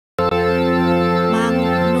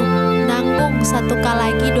1K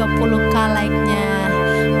lagi 20K like-nya.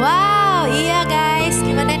 Wow, iya guys,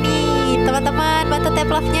 gimana nih teman-teman, bantu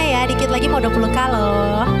tap love-nya ya, dikit lagi mau 20K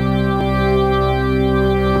loh.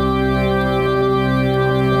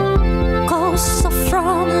 So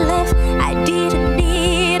from left, I didn't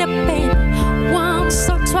need a pen.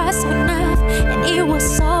 Once or twice enough, and it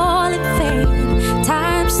was all in vain.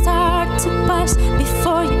 Time starts to pass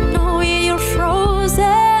before you know it, you're frozen.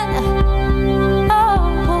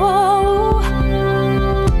 Oh,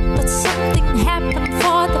 but something happened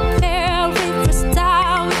for the very first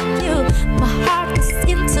time with you. My heart is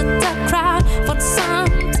into the crowd for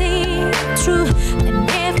something true, and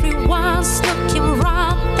everyone's looking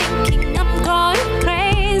around thinking I'm going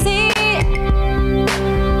crazy.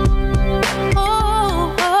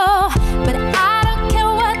 Oh, but I don't care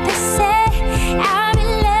what they say. I'm in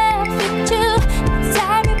love with you.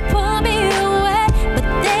 Time to pull me away, but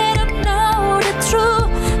they don't know the truth.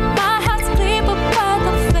 My heart's crippled by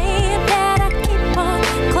the flame that I keep on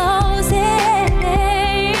closing.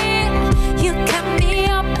 You cut me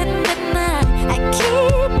up in the night. I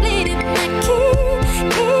keep bleeding. I keep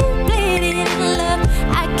bleeding in love.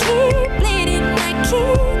 I keep bleeding. I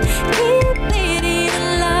keep bleeding in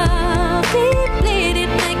love. Keep bleeding.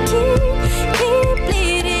 I keep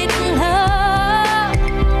bleeding in love.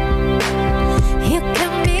 You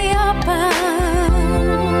cut me up.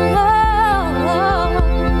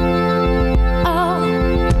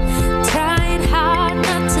 Trying hard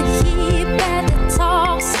not to hear, but the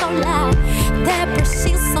talk so loud. That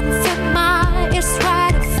persistent for my ears,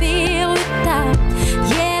 try to feel without.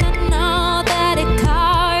 Yet I know that it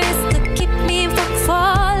causes to keep me from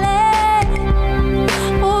falling.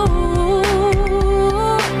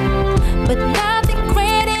 Ooh, but nothing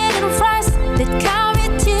greater than rise that come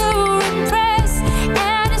with your embrace.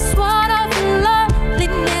 And it's one of the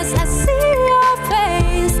loneliness. I see your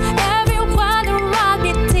face. Everyone around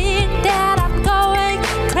me think that I'm going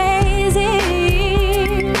crazy,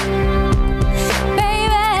 baby.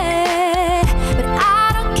 But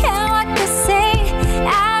I don't care what they say.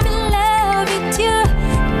 I'm in love with you.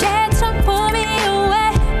 They try to pull me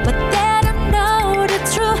away, but they don't know the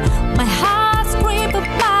truth. My heart's crippled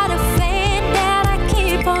by the flame that I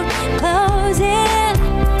keep on closing.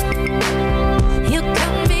 You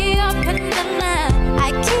cut me up in the night. I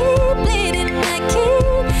keep bleeding. I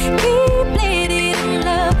keep bleeding in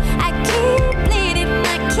love. I keep bleeding.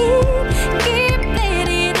 I keep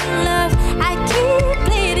bleeding in love. I keep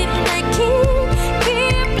bleeding. I keep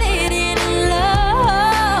bleeding in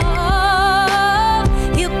love.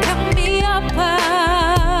 You cut me up,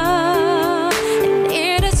 and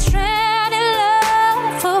it is stranded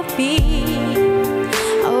love for me.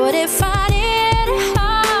 Oh, they find it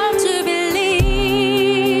hard to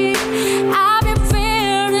believe. I've been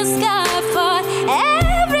fearing the sky for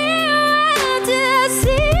everyone to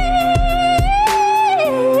see.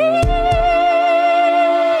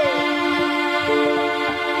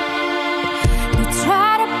 They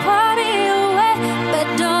try to pull me away, but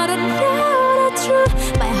don't know the truth.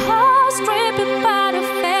 My heart's gripping by the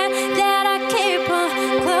fan that I keep on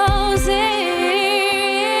closing.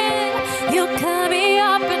 You cut me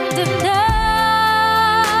up in the night.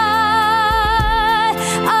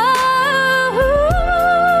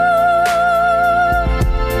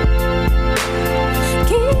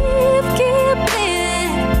 Keep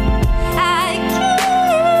bleeding. I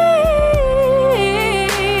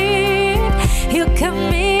keep. You cut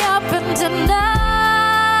me up in the night.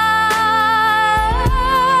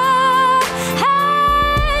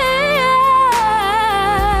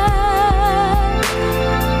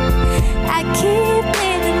 I keep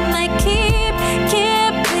bleeding. I keep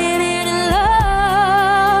bleeding in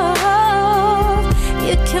love.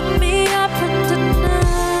 You cut me up in the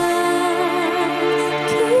night.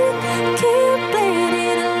 Keep bleeding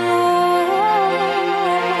in love.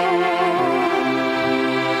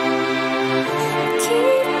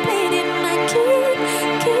 Keep bleeding. I keep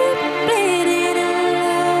bleeding in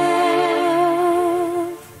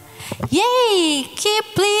love. Yay! Keep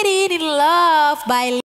bleeding in love by